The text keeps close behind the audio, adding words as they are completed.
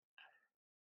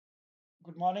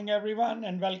Good morning, everyone,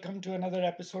 and welcome to another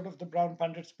episode of the Brown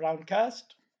Pundits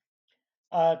Browncast.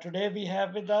 Today, we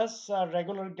have with us our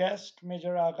regular guest,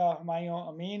 Major Aga Humayun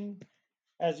Amin.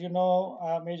 As you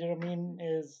know, Major Amin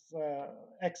is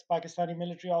ex-Pakistani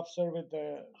military officer with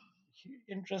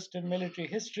interest in military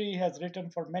history. Has written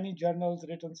for many journals,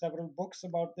 written several books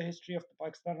about the history of the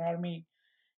Pakistan Army,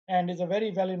 and is a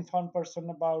very well-informed person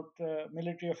about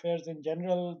military affairs in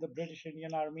general, the British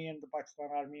Indian Army and the Pakistan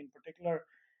Army in particular,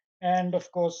 and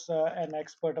of course, an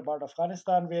expert about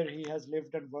Afghanistan, where he has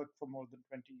lived and worked for more than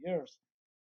 20 years.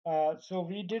 So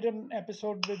we did an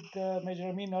episode with Major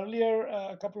Amin earlier,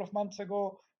 a couple of months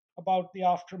ago, about the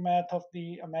aftermath of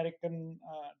the American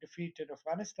defeat in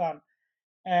Afghanistan,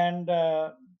 and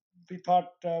we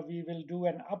thought we will do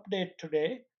an update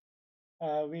today.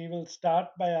 We will start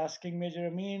by asking Major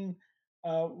Amin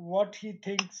what he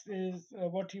thinks is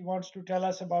what he wants to tell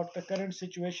us about the current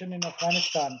situation in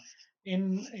Afghanistan.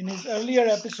 In his earlier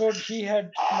episode, he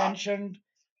had mentioned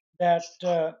that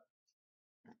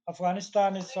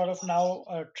Afghanistan is sort of now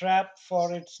a trap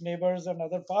for its neighbors and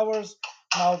other powers.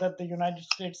 Now that the United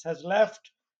States has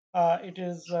left,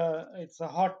 it's a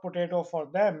hot potato for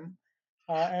them,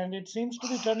 and it seems to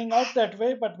be turning out that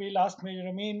way. But we'll ask Major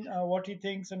Amin what he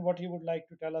thinks and what he would like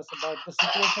to tell us about the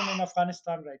situation in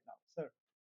Afghanistan right now, sir.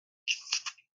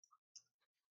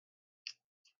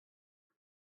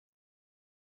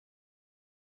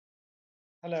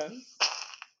 Hello.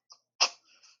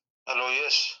 Hello,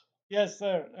 yes. Yes,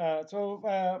 sir. So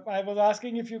I was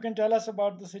asking if you can tell us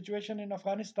about the situation in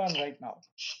Afghanistan right now.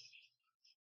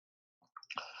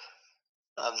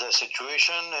 The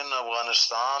situation in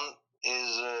Afghanistan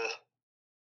is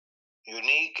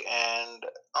unique and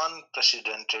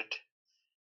unprecedented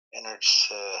in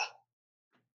its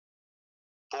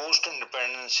post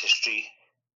independence history.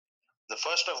 The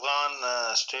first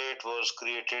Afghan state was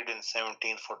created in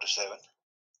 1747,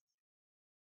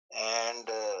 and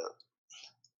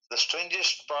the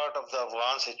strangest part of the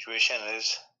Afghan situation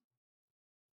is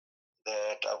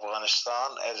that Afghanistan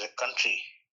as a country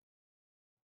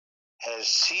has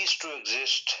ceased to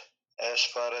exist as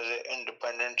far as an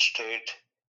independent state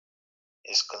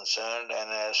is concerned and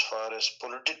as far as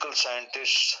political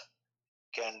scientists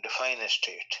can define a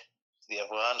state. The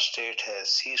Afghan state has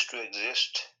ceased to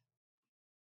exist,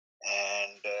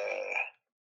 and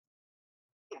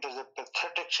it is a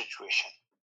pathetic situation.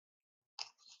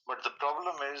 But the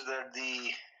problem is that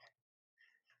the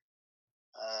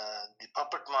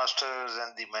puppet masters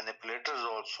and the manipulators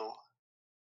also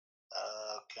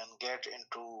can get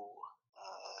into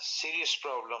serious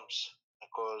problems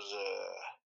because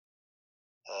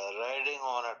riding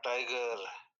on a tiger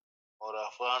or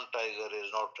Afghan tiger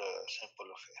is not a simple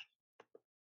affair.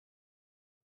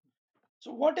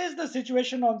 So, what is the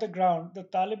situation on the ground? The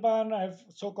Taliban have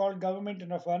so-called government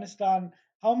in Afghanistan.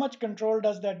 How much control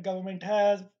does that government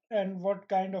have, and what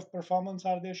kind of performance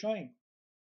are they showing?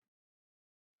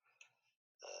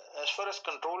 As far as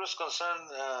control is concerned,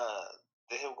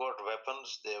 they have got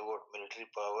weapons, they have got military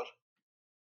power.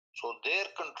 So their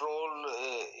control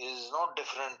is not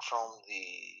different from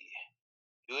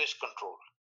the US control.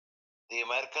 The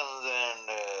Americans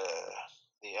and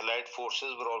the Allied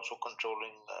forces were also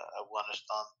controlling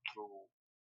Afghanistan through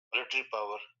military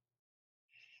power,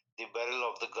 the barrel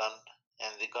of the gun,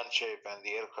 and the gun shape and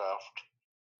the aircraft.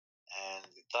 And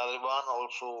the Taliban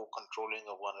also controlling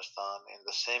Afghanistan in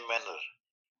the same manner.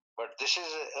 But this is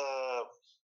a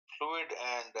fluid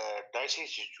and dicey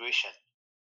situation,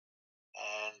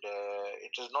 and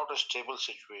it is not a stable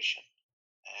situation.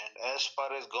 And as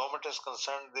far as government is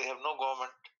concerned, they have no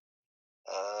government.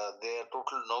 They are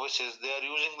total novices. They are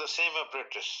using the same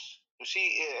apparatus. You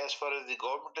see, as far as the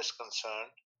government is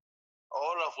concerned,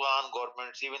 all Afghan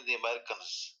governments, even the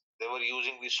Americans, they were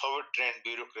using the Soviet-trained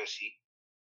bureaucracy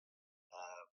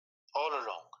all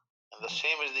along. And the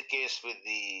same is the case with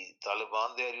the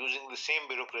Taliban. They are using the same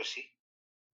bureaucracy.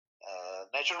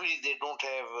 Naturally, they don't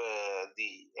have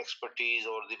the expertise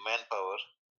or the manpower,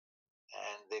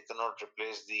 and they cannot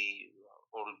replace the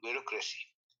old bureaucracy.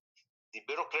 The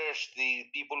bureaucrats,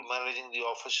 the people managing the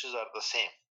offices are the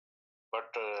same, but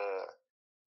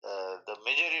the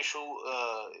major issue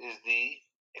is the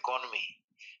economy.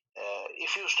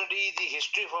 If you study the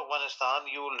history of Afghanistan,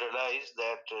 you will realize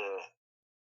that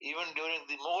even during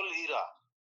the Mughal era,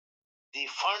 the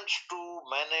funds to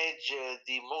manage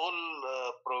the Mughal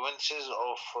provinces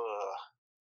of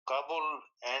Kabul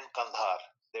and Kandahar,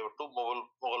 there were two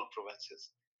Mughal provinces.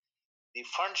 The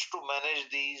funds to manage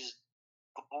these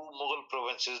two Mughal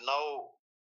provinces, now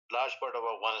large part of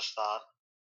Afghanistan,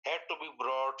 had to be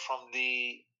brought from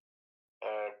the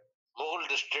uh, Mughal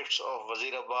districts of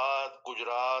Wazirabad,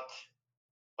 Gujarat,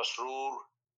 Masroor,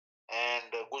 and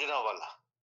Gujranwala.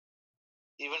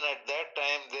 Even at that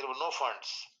time, there were no funds,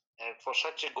 and it was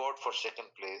such a god-forsaken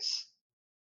place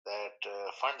that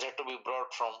funds had to be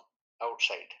brought from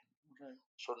outside. Right.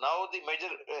 So now the major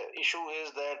issue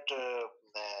is that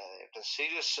it is a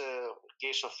serious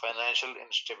case of financial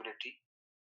instability.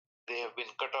 They have been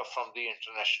cut off from the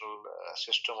international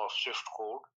system of Swift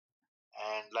code.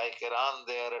 And like Iran,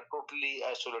 they are a totally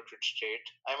isolated state.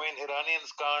 I mean, Iranians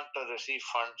can't receive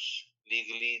funds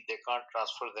legally, they can't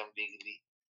transfer them legally.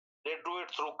 They do it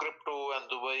through crypto and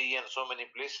Dubai and so many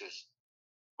places.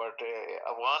 But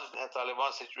Afghan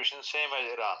Taliban situation, same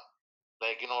as Iran,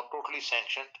 like, totally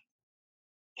sanctioned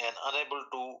and unable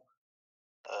to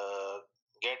uh,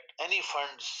 get any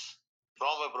funds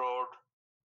from abroad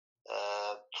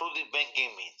through the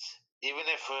banking means. Even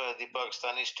if the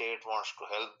Pakistani state wants to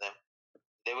help them,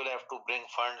 they will have to bring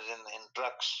funds in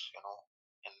trucks,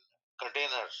 in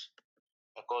containers,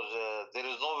 because there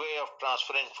is no way of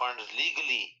transferring funds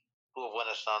legally to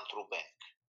Afghanistan through bank.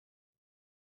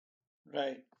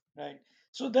 Right. Right.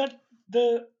 So that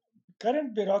the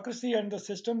current bureaucracy and the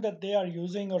system that they are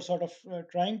using or sort of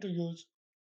trying to use,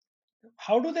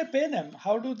 how do they pay them?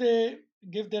 How do they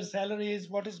give their salaries?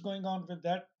 What is going on with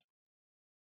that?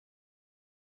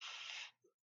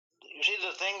 You see,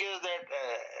 the thing is that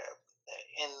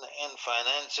in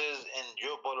finances, in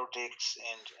geopolitics,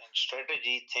 and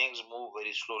strategy, things move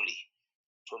very slowly.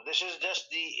 So this is just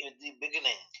the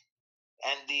beginning,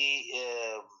 and the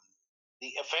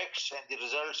effects and the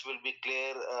results will be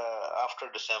clear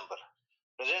after December.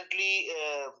 Presently,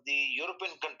 the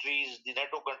European countries, the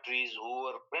NATO countries who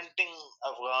were printing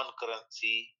Afghan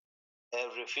currency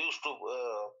have refused to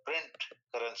print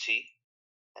currency.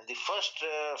 And the first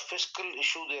fiscal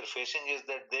issue they are facing is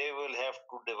that they will have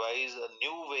to devise a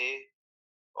new way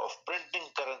of printing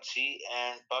currency,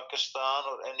 and Pakistan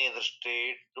or any other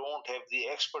state don't have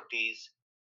the expertise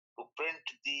to print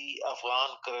the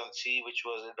Afghan currency, which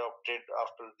was adopted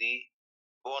after the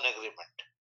Bonn Agreement.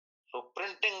 So,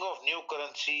 printing of new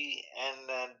currency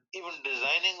and even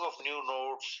designing of new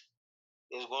notes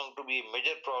is going to be a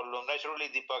major problem. Naturally,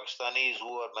 the Pakistanis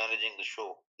who are managing the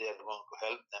show, they are going to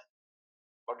help them,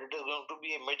 but it is going to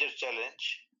be a major challenge.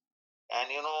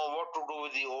 And what to do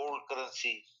with the old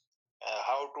currency,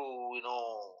 how to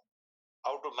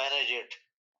how to manage it.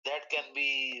 That can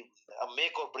be a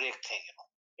make or break thing.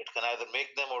 It can either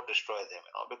make them or destroy them.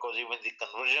 Because even the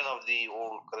conversion of the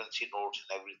old currency notes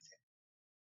and everything.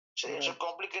 So it's a Right.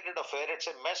 complicated affair. It's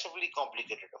a massively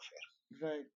complicated affair.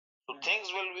 Right. So Right. things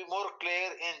will be more clear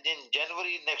in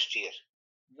January next year.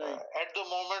 Right. At the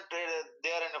moment,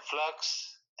 they are in a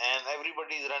flux, and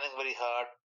everybody is running very hard.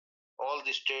 All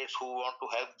the states who want to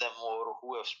help them or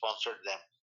who have sponsored them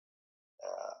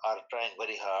are trying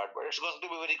very hard, but it's going to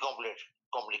be very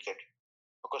complicated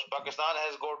because Pakistan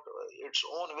has got its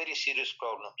own very serious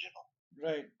problems.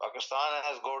 Right. Pakistan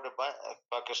has got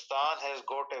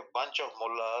a bunch of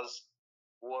mullahs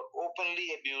who are openly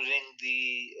abusing the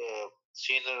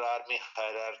senior army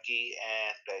hierarchy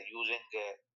and using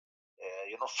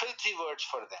filthy words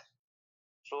for them.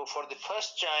 So for the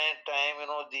first time,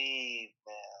 the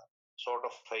sort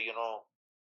of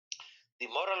the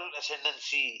moral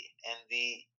ascendancy and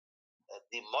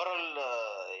the moral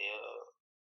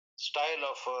style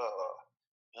of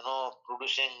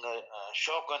producing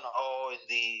shock and awe in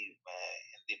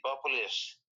the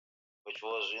populace, which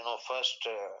was first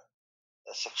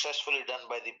successfully done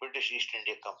by the British East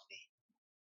India Company.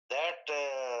 That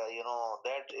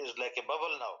that is like a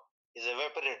bubble now, is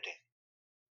evaporating.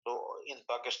 So in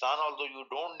Pakistan, although you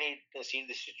don't need to see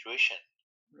the situation,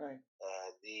 Right.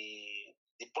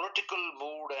 the political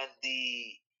mood and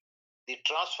the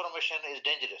transformation is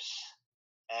dangerous.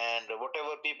 And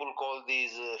whatever people call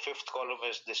these fifth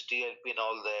columnists, this TLP and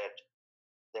all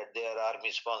that they are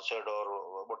army sponsored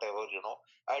or whatever,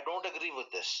 I don't agree with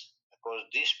this because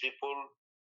these people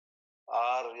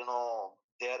are,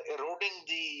 they are eroding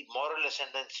the moral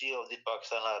ascendancy of the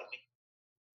Pakistan army,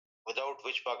 without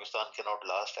which Pakistan cannot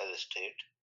last as a state.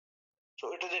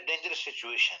 So it is a dangerous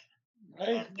situation, Right.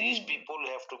 and these No. people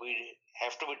have to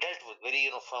be dealt with very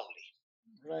firmly.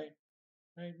 Right.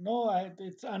 Right. No,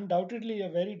 it's undoubtedly a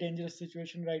very dangerous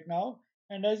situation right now.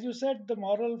 And as you said, the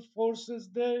moral force is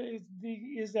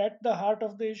at the heart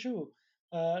of the issue.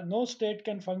 No state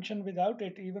can function without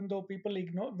it, even though people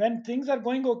ignore. When things are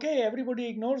going okay, everybody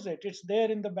ignores it. It's there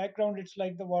in the background. It's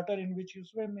like the water in which you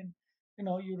swim in.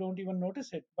 You don't even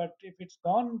notice it. But if it's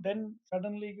gone, then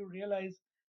suddenly you realize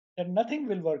that nothing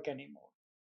will work anymore.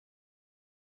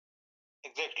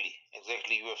 Exactly,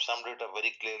 exactly. You have summed it up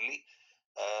very clearly.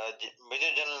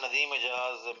 Major General Nadeem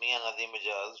Ijaz, Mia Nadeem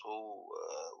Ijaz, who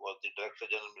was the Director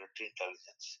General Military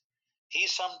Intelligence, he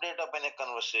summed it up in a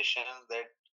conversation that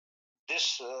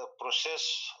this process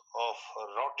of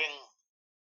rotting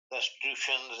the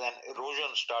institutions and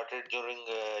erosion started during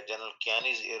General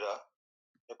Kiani's era,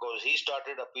 because he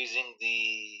started appeasing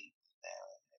the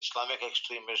Islamic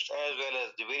extremists as well as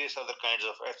the various other kinds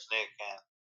of ethnic and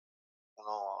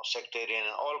sectarian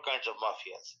and all kinds of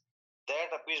mafias. That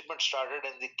appeasement started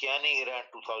in the Kiani era in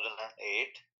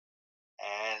 2008,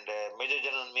 and Major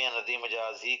General Mia Nadeem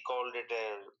Ajaz, he called it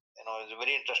it's a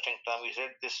very interesting term. He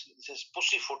said this is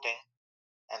pussyfooting,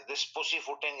 and this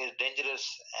pussyfooting is dangerous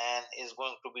and is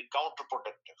going to be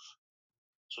counterproductive.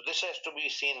 So this has to be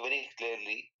seen very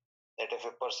clearly, that if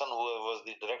a person who was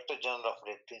the Director General of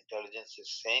Military Intelligence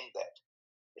is saying that,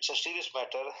 it's a serious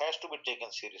matter, has to be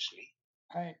taken seriously.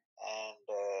 I And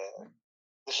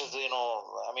this is,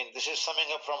 this is summing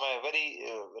up from a very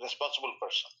responsible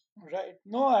person. Right.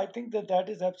 No, I think that that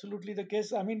is absolutely the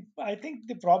case. I mean, I think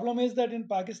the problem is that in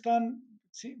Pakistan,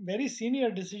 very senior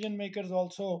decision makers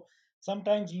also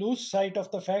sometimes lose sight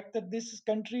of the fact that this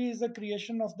country is a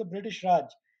creation of the British Raj.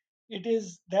 It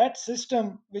is that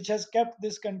system which has kept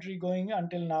this country going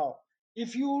until now. If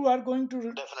Definitely.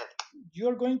 you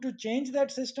are going to change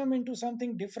that system into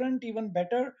something different, even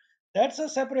better, that's a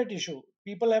separate issue.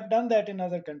 People have done that in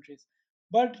other countries.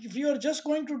 But if you are just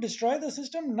going to destroy the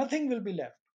system, nothing will be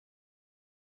left.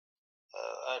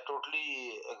 I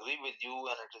totally agree with you,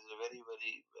 and it is a very,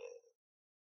 very,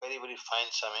 very, very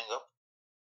fine summing up.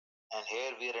 And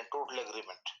here we are in total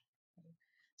agreement.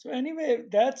 So anyway,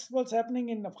 that's what's happening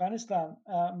in Afghanistan.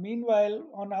 Meanwhile,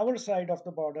 on our side of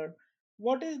the border,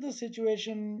 what is the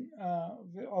situation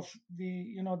of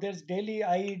the there's daily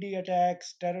IED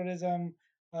attacks, terrorism.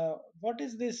 What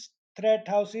is this threat?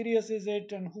 How serious is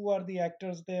it, and who are the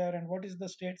actors there, and what is the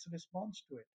state's response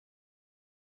to it?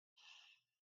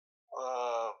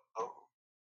 Uh,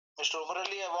 Mr. Umar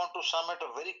Ali, I want to sum it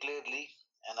up very clearly,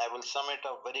 and I will sum it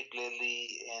up very clearly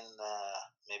in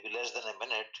maybe less than a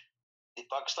minute. The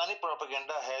Pakistani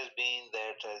propaganda has been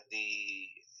that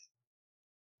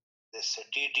this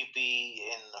TTP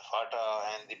in FATA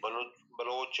and the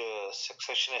Baloch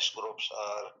secessionist groups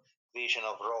are creation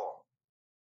of RAW.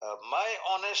 My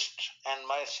honest and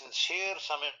my sincere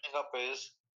summing up is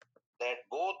that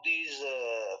both these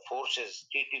forces,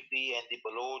 TTP and the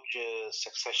Baloch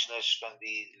secessionists and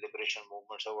the liberation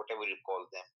movements, or whatever you call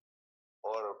them,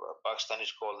 or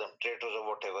Pakistanis call them traitors or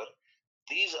whatever,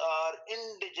 these are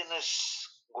indigenous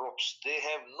groups. They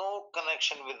have no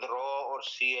connection with RAW or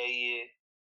CIA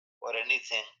or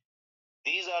anything.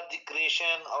 These are the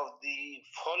creation of the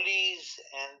follies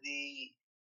and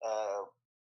uh,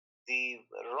 the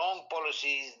wrong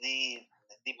policies, the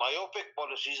myopic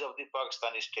policies of the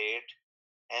Pakistani state,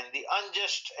 and the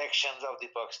unjust actions of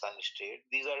the Pakistani state.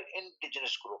 These are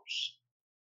indigenous groups.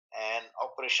 And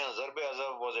Operation Zarbe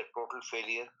Azab was a total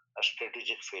failure, a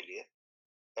strategic failure,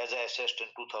 as I assessed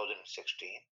in 2016.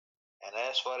 And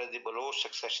as far as the Baloch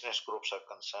secessionist groups are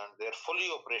concerned, they are fully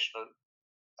operational.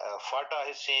 FATA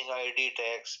is seeing IED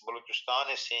attacks,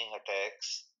 Balochistan is seeing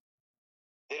attacks.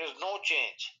 There is no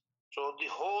change. So the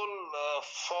whole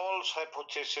false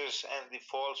hypothesis and the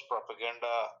false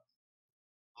propaganda,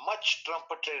 much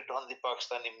trumpeted on the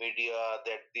Pakistani media,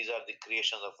 that these are the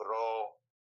creations of RAW,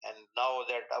 and now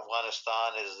that Afghanistan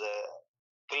is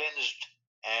cleansed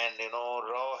and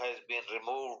RAW has been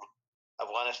removed,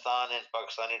 Afghanistan in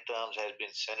Pakistani terms has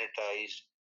been sanitized.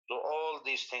 So all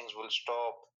these things will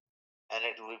stop, and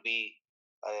it will be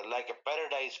like a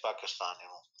paradise Pakistan.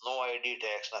 No ID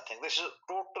tax, nothing. This is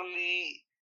totally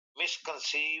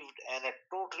misconceived and a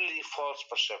totally false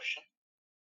perception.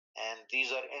 And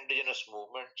these are indigenous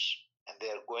movements, and they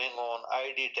are going on.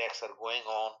 ID tax are going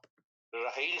on.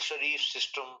 Rahil Sharif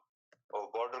system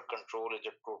of border control is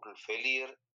a total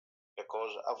failure,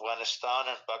 because Afghanistan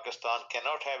and Pakistan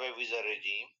cannot have a visa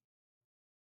regime.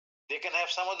 They can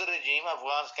have some other regime.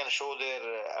 Afghans can show their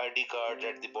ID cards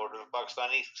at the border.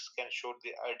 Pakistanis can show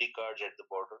the ID cards at the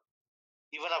border.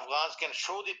 Even Afghans can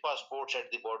show the passports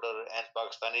at the border, and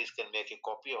Pakistanis can make a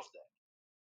copy of that.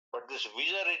 But this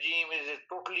visa regime is a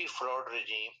totally fraud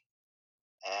regime.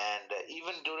 And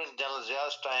even during General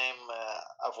Zia's time,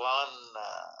 Afghan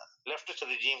leftist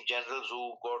regime generals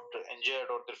who got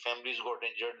injured or their families got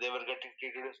injured, they were getting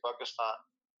treated in Pakistan,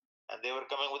 and they were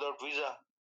coming without visa.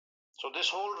 So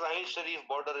this whole Rahil Sharif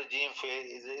border regime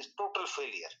is total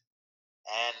failure.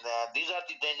 And these are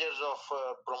the dangers of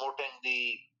promoting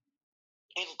the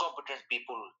incompetent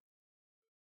people.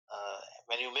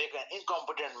 When you make an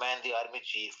incompetent man the army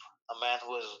chief, a man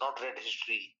who has not read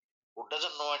history, who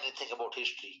doesn't know anything about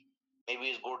history,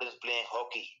 maybe he's good in playing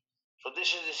hockey. So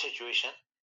this is the situation,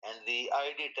 and the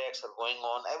ID attacks are going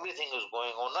on. Everything is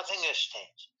going on. Nothing has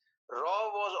changed. Raw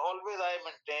was always, I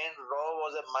maintained, Raw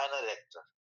was a minor actor.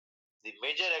 The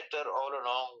major actor all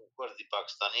along was the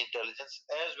Pakistani intelligence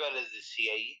as well as the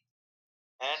CIA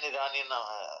and Iranian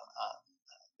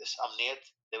this Amniyat.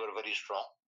 They were very strong.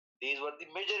 These were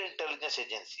the major intelligence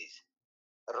agencies.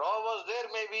 Raw was there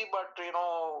maybe, but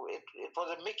it was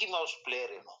a Mickey Mouse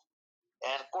player,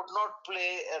 and could not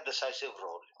play a decisive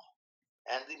role.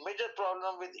 And the major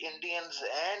problem with Indians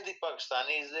and the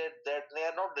Pakistanis is that they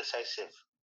are not decisive.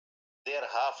 They are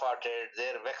half-hearted. They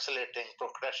are vacillating,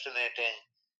 procrastinating.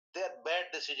 They are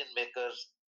bad decision makers.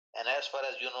 And as far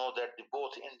as you know, that the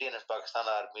both Indian and Pakistan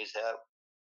armies have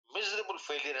miserable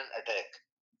failure in attack.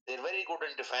 They're very good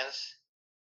in defense,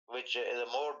 which is a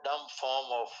more dumb form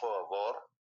of war.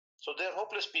 So they're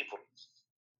hopeless people.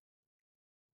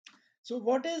 So,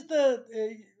 what is the?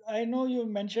 I know you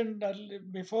mentioned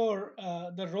before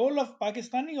the role of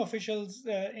Pakistani officials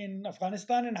in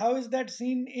Afghanistan, and how is that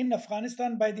seen in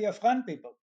Afghanistan by the Afghan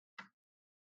people?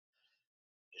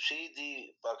 You see,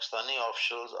 the Pakistani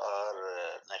officials are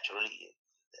naturally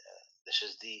this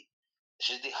is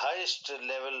the highest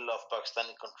level of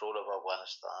Pakistani control of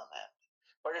Afghanistan,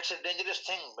 but it's a dangerous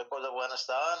thing because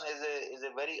Afghanistan is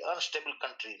a very unstable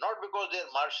country. Not because they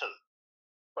are martial,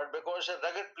 but because it's a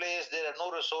rugged place. There are no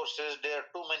resources. There are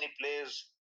too many players.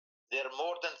 There are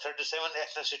more than 37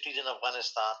 ethnicities in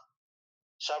Afghanistan,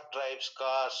 sub tribes,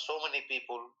 castes, so many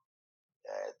people.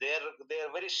 They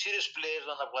are very serious players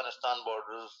on Afghanistan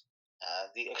borders.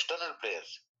 The external players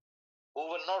who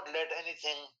will not let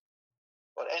anything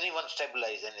or anyone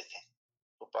stabilize anything.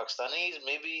 So Pakistanis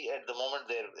maybe at the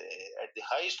moment they're at the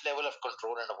highest level of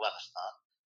control in Afghanistan,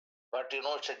 but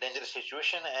it's a dangerous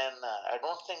situation, and I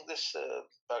don't think this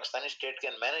Pakistani state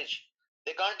can manage.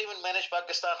 They can't even manage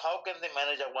Pakistan. How can they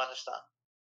manage Afghanistan?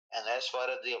 And as far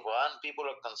as the Afghan people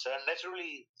are concerned,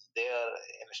 naturally they are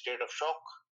in a state of shock.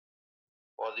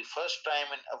 For the first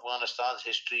time in Afghanistan's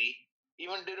history,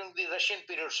 even during the Russian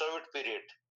period, Soviet period,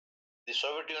 the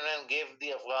Soviet Union gave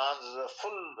the Afghans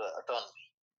full autonomy.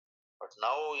 But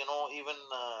now, even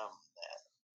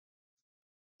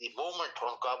the movement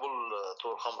on Kabul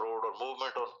Torkham Road or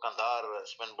movement on Kandahar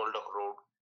Smen Bulldog Road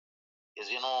is,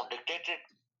 dictated,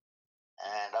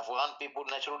 and Afghan people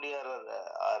naturally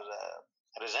are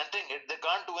resenting it. They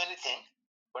can't do anything,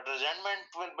 but resentment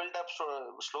will build up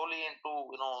slowly into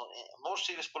more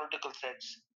serious political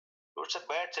threats. So it's a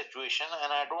bad situation, and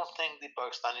I don't think the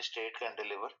Pakistani state can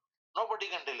deliver.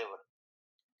 Nobody can deliver.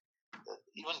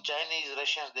 Even Chinese,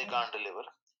 Russians, they can't deliver.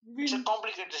 It's a We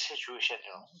complicated situation.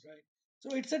 Right.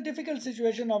 So it's a difficult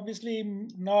situation, obviously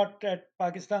not at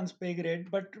Pakistan's pay grade,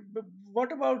 but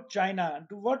what about China?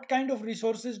 What kind of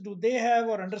resources do they have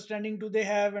or understanding do they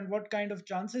have, and what kind of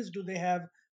chances do they have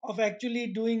of actually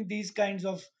doing these kinds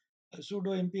of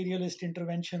pseudo imperialist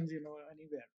interventions,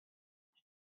 anywhere?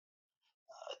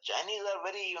 Chinese are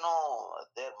very,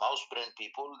 they're mouse brain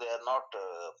people. They're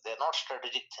not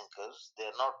strategic thinkers.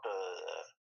 They're not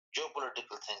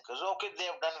geopolitical thinkers. Okay, they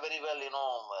have done very well,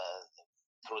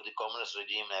 through the communist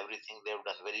regime and everything. They have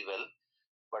done very well.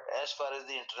 But as far as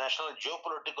the international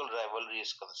geopolitical rivalry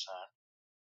is concerned,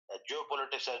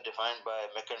 geopolitics as defined by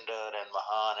Mackinder and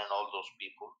Mahan and all those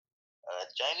people.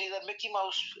 Chinese are Mickey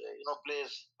Mouse,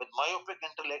 plays with myopic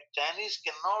intellect. Chinese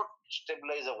cannot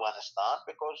stabilize Afghanistan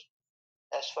because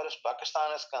as far as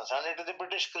Pakistan is concerned, it is a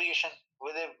British creation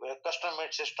with a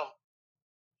custom-made system.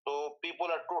 So people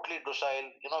are totally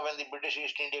docile. When the British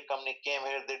East India Company came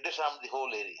here, they disarmed the whole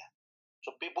area.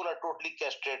 So people are totally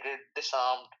castrated,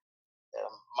 disarmed,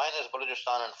 minus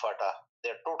Balochistan and Fatah.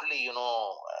 They're totally,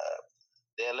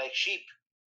 they're like sheep.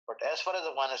 But as far as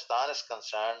Afghanistan is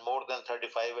concerned, more than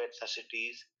 35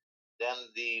 ethnicities, then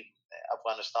the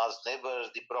Afghanistan's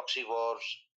neighbors, the proxy wars,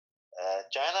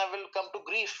 China will come to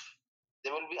grief.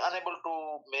 They will be unable to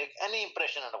make any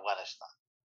impression in Afghanistan.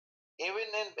 Even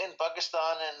in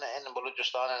Pakistan and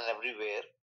Balochistan and everywhere,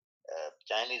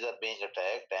 Chinese are being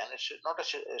attacked, and it's not a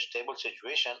stable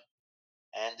situation.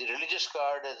 And the religious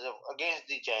card is against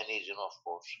the Chinese, of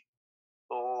course.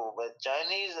 So the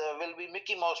Chinese will be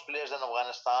Mickey Mouse players in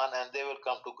Afghanistan, and they will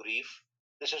come to grief.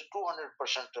 This is 200%,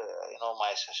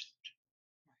 my assessment.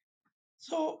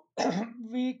 So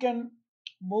we can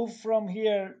move from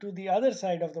here to the other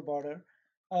side of the border.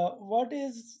 What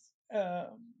is,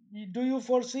 do you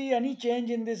foresee any change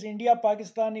in this India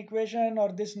Pakistan equation,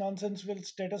 or this nonsense will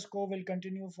status quo will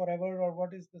continue forever, or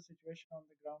what is the situation on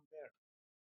the ground there?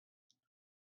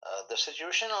 The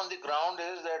situation on the ground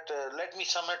is that, let me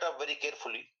sum it up very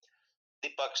carefully. The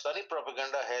Pakistani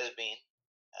propaganda has been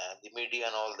the media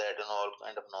and all that, and all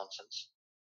kind of nonsense.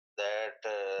 That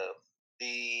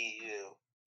the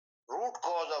root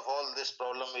cause of all this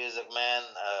problem is a man,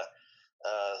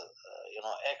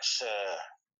 ex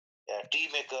tea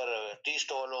maker, tea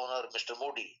stall owner, Mr.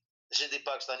 Modi. This is the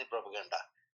Pakistani propaganda.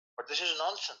 But this is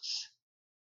nonsense.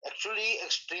 Actually,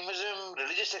 extremism,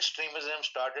 religious extremism,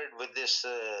 started with this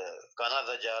Kana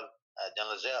Dajjal,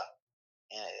 Janazia,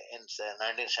 in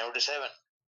 1977.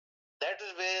 That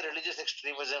is where religious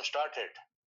extremism started.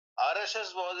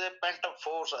 RSS was a pent up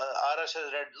force.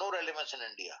 RSS had no relevance in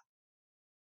India.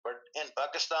 But in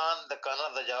Pakistan, the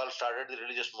Kana Dajjal started the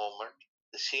religious movement.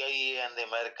 The CIA and the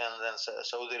Americans and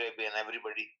Saudi Arabia and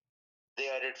everybody, they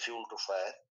added fuel to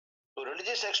fire. So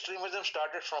religious extremism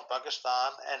started from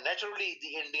Pakistan, and naturally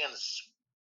the Indians,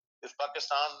 if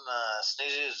Pakistan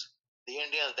sneezes, the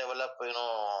Indians develop,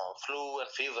 flu and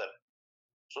fever.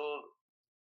 So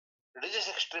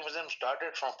religious extremism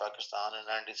started from Pakistan in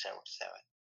 1977,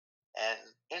 and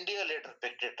India later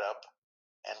picked it up.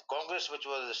 And Congress, which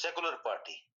was a secular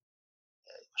party,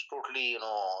 was totally,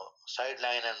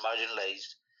 sidelined and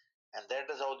marginalized. And that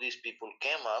is how these people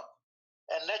came up.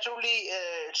 And naturally,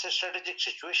 it's a strategic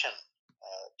situation.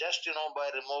 Just by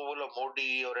removal of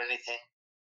Modi or anything,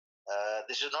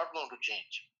 this is not going to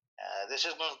change. This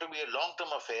is going to be a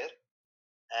long-term affair,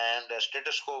 and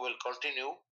status quo will continue.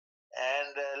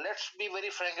 And let's be very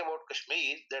frank about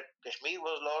Kashmir. That Kashmir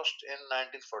was lost in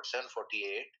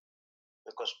 1947-48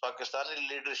 because Pakistani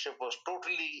leadership was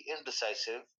totally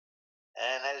indecisive.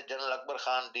 And as General Akbar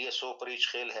Khan, DSO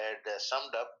Pareech Khel, had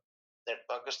summed up, that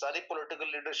Pakistani political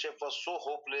leadership was so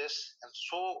hopeless and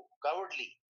so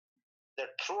cowardly that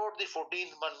throughout the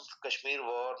 14-month Kashmir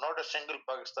war, not a single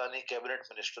Pakistani cabinet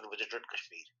minister visited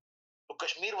Kashmir. So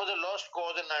Kashmir was a lost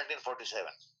cause in 1947.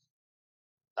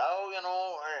 Now,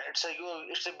 it's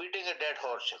a beating a dead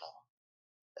horse.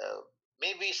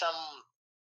 Maybe some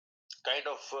kind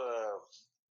of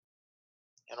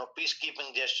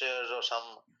peacekeeping gestures or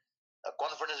some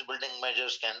confidence building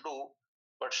measures can do.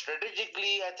 But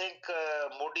strategically, I think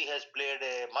Modi has played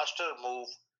a master move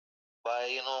by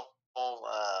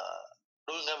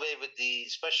doing away with the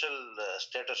special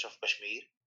status of Kashmir,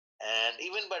 and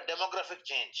even by demographic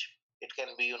change, it can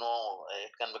be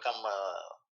it can become a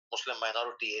Muslim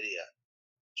minority area.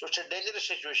 So it's a dangerous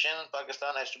situation.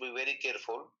 Pakistan has to be very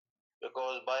careful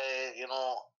because by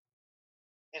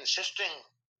insisting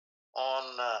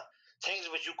on things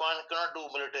which you cannot do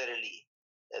militarily,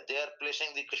 they are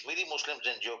placing the Kashmiri Muslims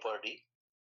in jeopardy.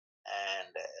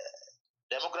 And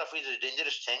demography is a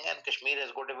dangerous thing, and Kashmir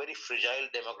has got a very fragile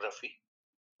demography.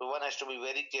 So one has to be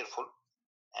very careful.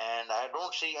 And I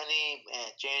don't see any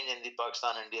change in the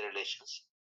Pakistan-India relations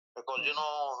because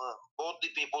Right. both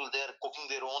the people they're cooking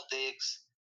their own takes,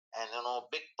 and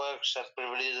big perks and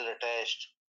privileges are attached.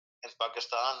 In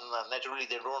Pakistan, naturally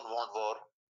they don't want war.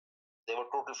 They were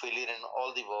total failure in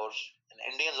all the wars.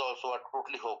 And Indians also are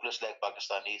totally hopeless like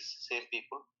Pakistanis, same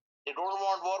people. They don't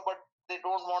want war, but they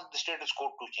don't want the status quo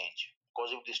to change.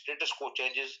 Because if the status quo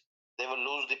changes, they will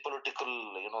lose the political,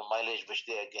 mileage which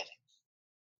they are gaining.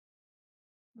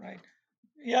 Right.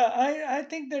 Yeah, I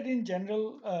think that in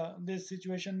general, this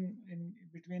situation in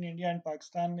between India and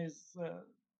Pakistan is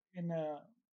in a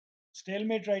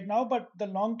stalemate right now, but the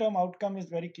long term outcome is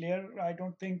very clear. I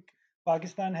don't think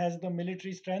Pakistan has the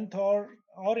military strength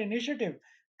or initiative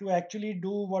to actually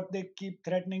do what they keep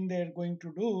threatening they're going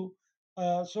to do.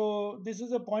 So this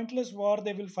is a pointless war.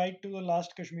 They will fight to the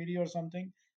last Kashmiri or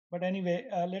something. But anyway,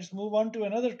 let's move on to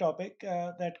another topic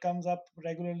that comes up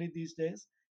regularly these days,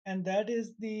 and that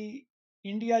is the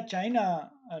India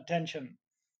China tension.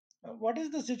 What is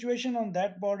the situation on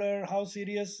that border? How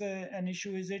serious an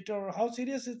issue is it, or how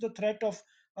serious is the threat of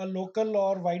a local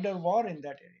or wider war in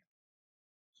that area?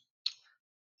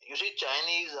 You see,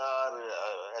 Chinese are,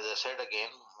 as I said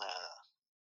again,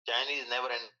 Chinese never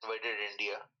invaded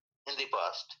India in the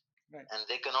past, Right. and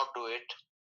they cannot do it.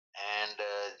 And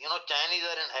Chinese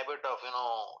are in habit of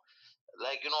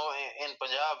like in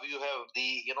Punjab you have the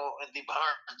in the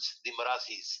Bhans, the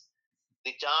Marathis.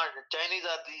 The Chinese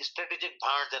are the strategic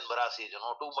Bhans and Marathis.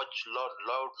 Too much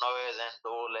loud noise and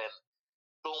dole and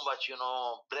too much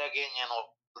bragging and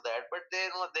all that. But they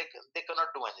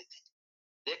cannot do anything.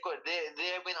 They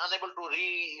have been unable to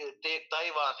retake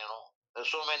Taiwan.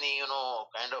 There's so many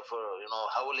kind of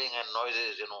howling and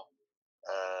noises.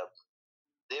 Uh,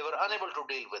 they were unable to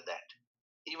deal with that.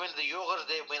 Even the yogurts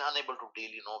they've been unable to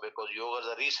deal, because yogurts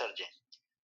are resurging.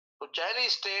 So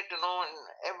Chinese state, in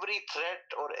every threat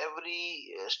or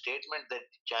every statement that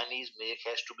the Chinese make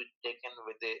has to be taken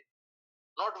with a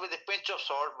not with a pinch of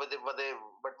salt, but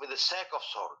with a sack of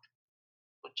salt.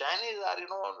 So Chinese are,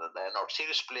 they're not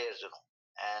serious players.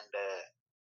 And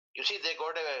you see, they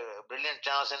got a brilliant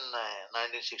chance in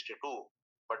 1962,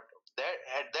 but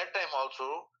at that time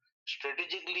also,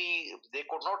 strategically, they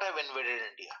could not have invaded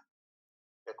India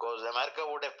because America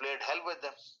would have played hell with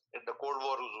them if the Cold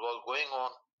War was going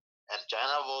on, and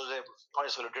China was a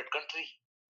isolated country.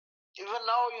 Even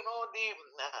now, the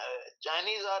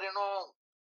Chinese are, in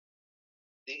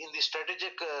the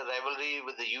strategic rivalry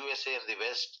with the USA and the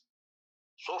West.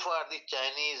 So far, the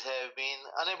Chinese have been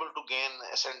unable to gain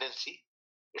ascendancy.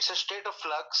 It's a state of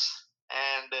flux,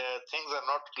 and things are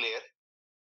not clear.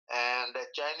 And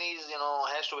Chinese,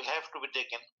 have to be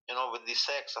taken, with the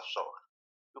sacks of salt.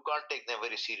 You can't take them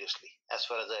very seriously, as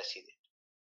far as I see it.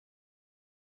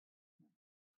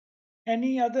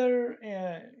 Any other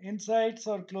insights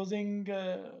or closing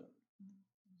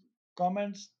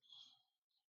comments?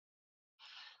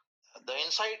 The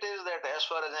insight is that, as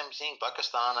far as I'm seeing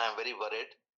Pakistan, I'm very worried.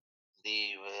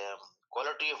 The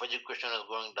quality of education is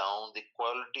going down. The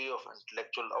quality of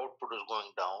intellectual output is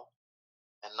going down.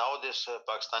 And now this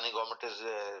Pakistani government is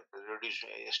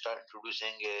start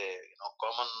introducing a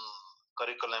common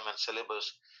curriculum and syllabus.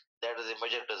 That is a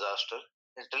major disaster.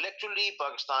 Intellectually,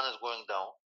 Pakistan is going down.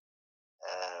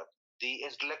 Uh, the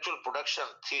intellectual production,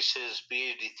 thesis,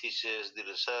 PhD thesis, the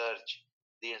research,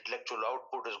 the intellectual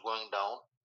output is going down.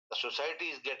 The society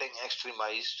is getting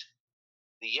extremized.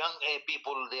 The young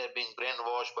people, they are being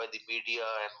brainwashed by the media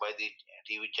and by the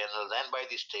TV channels and by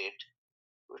the state.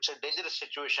 It's a dangerous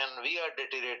situation. We are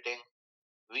deteriorating.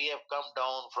 We have come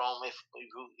down from, if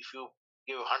you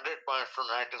give 100 points from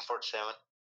 1947,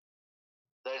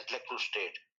 the intellectual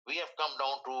state, we have come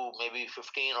down to maybe 15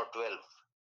 or 12.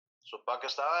 So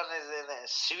Pakistan is in a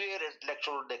severe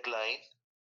intellectual decline,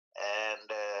 and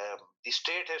the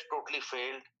state has totally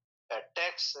failed.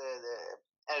 Tax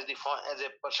as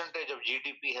a percentage of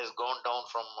GDP has gone down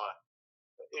from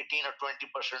 18 or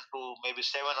 20% to maybe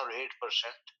 7 or 8%,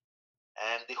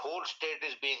 and the whole state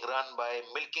is being run by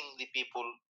milking the people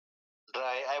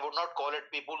dry. I would not call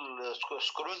it people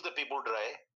screwing the people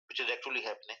dry, which is actually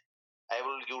happening. I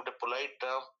will give it a polite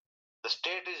term. The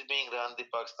state is being run, the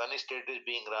Pakistani state is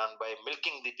being run by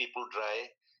milking the people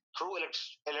dry through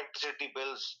electricity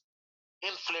bills,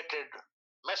 inflated,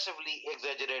 massively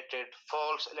exaggerated,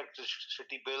 false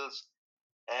electricity bills,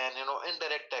 and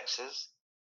indirect taxes.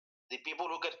 The people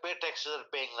who can pay taxes are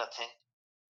paying nothing,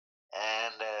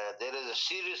 and there is a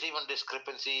serious even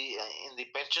discrepancy in the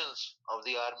pensions of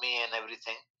the army and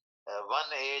everything.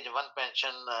 One age, one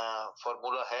pension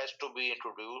formula has to be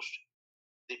introduced.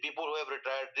 The people who have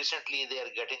retired recently, they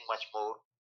are getting much more,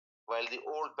 while the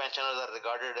old pensioners are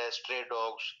regarded as stray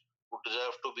dogs who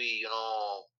deserve to be,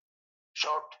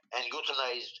 shot and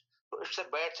euthanized. So it's a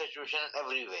bad situation in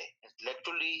every way,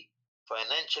 intellectually,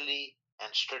 financially, and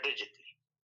strategically.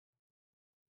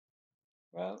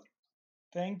 Well,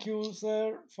 thank you,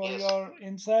 sir, for Yes, your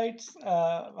insights.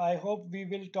 I hope we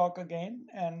will talk again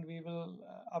and we will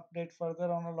update further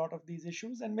on a lot of these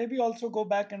issues and maybe also go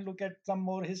back and look at some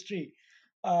more history.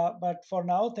 But for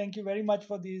now, thank you very much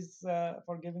for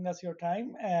for giving us your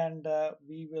time, and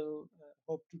we will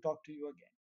hope to talk to you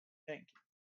again. Thank you.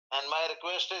 and my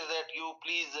request is that you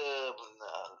please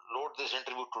load this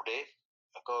interview today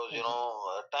because Okay.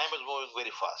 time is moving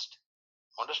very fast.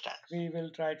 Understand? We will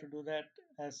try to do that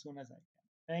as soon as I can.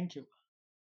 Thank you.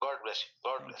 God bless you.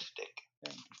 God Thank bless you. you. Take care.